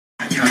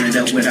I counted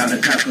up without a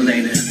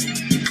calculator.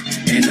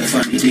 And the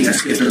funny thing, I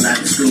skipped a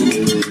lot of school.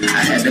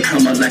 I had to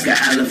come up like an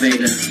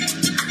elevator.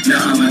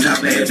 Now I'm on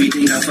top of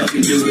everything I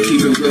fucking do.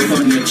 Keep it real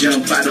from the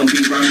jump, I don't be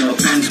wrong no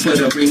pants.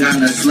 Put a ring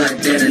on a slut,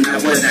 that is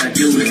not what I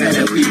do. Had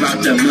to creep out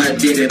the mud,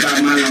 did it by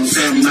my own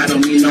self. I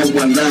don't need no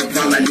one love,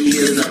 all I need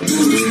is a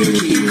boost.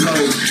 Keep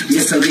cold,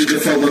 miss a leave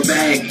it for a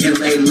bag and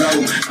lay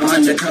low. I'm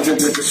undercover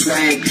with the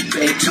swag,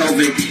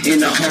 Beethoven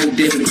in a whole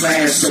different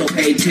class. So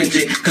pay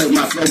attention, cause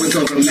my flow is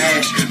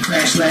overmatched.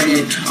 Crash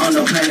landing on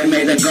the planet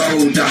made of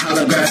gold. The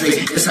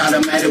holographic, it's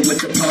automatic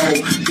with the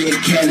pole. Big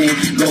cannon,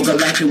 go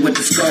galactic with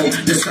the skull.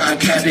 The Star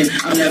Captain,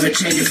 I'm never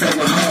changing for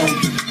a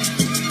hoe.